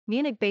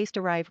Munich-based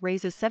Arive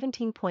raises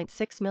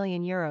 €17.6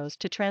 million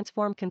to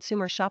transform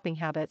consumer shopping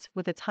habits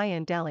with its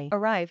high-end deli.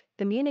 Arive,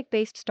 the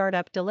Munich-based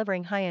startup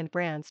delivering high-end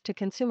brands to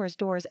consumers'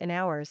 doors in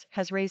hours,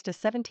 has raised a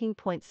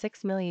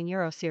 €17.6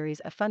 million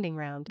series of funding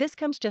round. This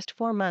comes just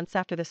 4 months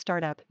after the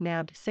startup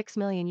nabbed €6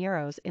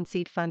 million in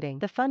seed funding.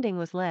 The funding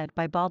was led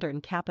by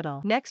Balderton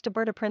Capital. Next to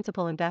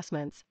BurdaPrincipal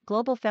Investments,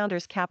 Global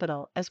Founders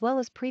Capital, as well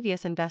as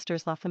previous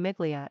investors La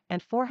Famiglia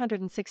and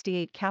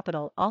 468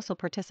 Capital also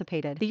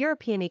participated. The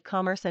European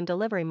e-commerce and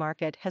delivery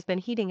market has been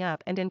heating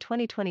up, and in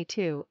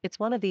 2022, it's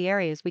one of the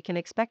areas we can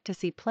expect to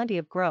see plenty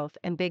of growth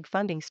and big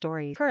funding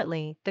stories.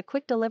 Currently, the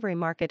quick delivery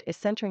market is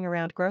centering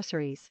around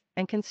groceries,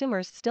 and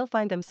consumers still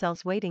find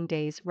themselves waiting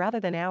days rather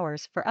than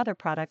hours for other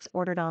products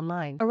ordered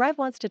online. Arive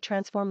wants to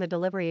transform the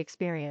delivery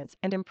experience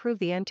and improve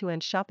the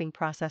end-to-end shopping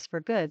process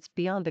for goods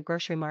beyond the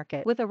grocery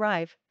market. With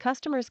Arive,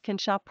 customers can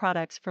shop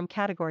products from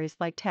categories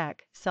like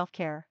tech,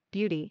 self-care,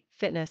 beauty,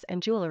 fitness,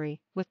 and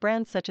jewelry, with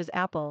brands such as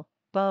Apple,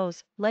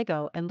 Bose,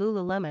 Lego, and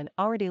Lululemon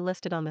already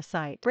listed on the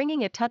site,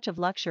 bringing a touch of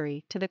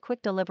luxury to the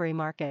quick delivery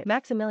market.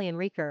 Maximilian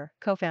Reeker,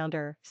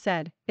 co-founder,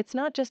 said, "It's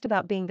not just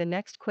about being the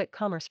next quick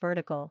commerce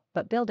vertical,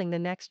 but building the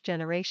next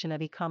generation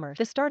of e-commerce."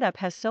 The startup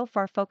has so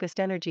far focused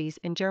energies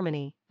in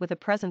Germany, with a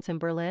presence in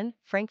Berlin,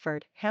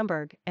 Frankfurt,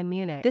 Hamburg, and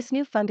Munich. This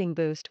new funding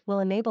boost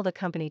will enable the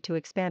company to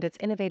expand its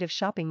innovative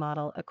shopping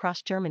model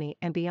across Germany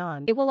and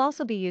beyond. It will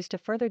also be used to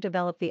further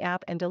develop the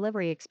app and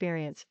delivery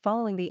experience,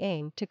 following the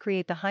aim to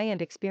create the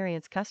high-end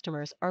experience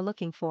customers are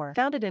looking for.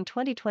 Founded in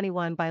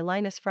 2021 by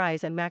Linus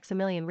and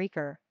Maximilian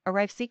Reeker,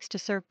 Arive seeks to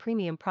serve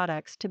premium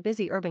products to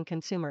busy urban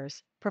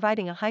consumers,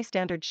 providing a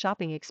high-standard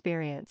shopping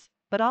experience,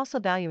 but also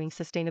valuing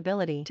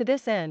sustainability. To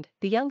this end,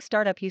 the young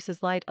startup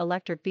uses light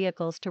electric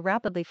vehicles to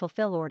rapidly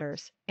fulfill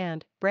orders,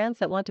 and brands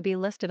that want to be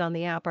listed on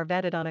the app are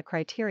vetted on a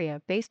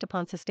criteria based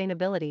upon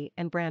sustainability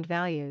and brand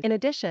values. In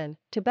addition,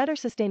 to better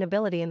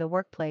sustainability in the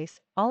workplace,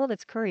 all of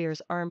its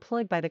couriers are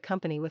employed by the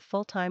company with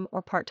full-time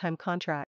or part-time contracts.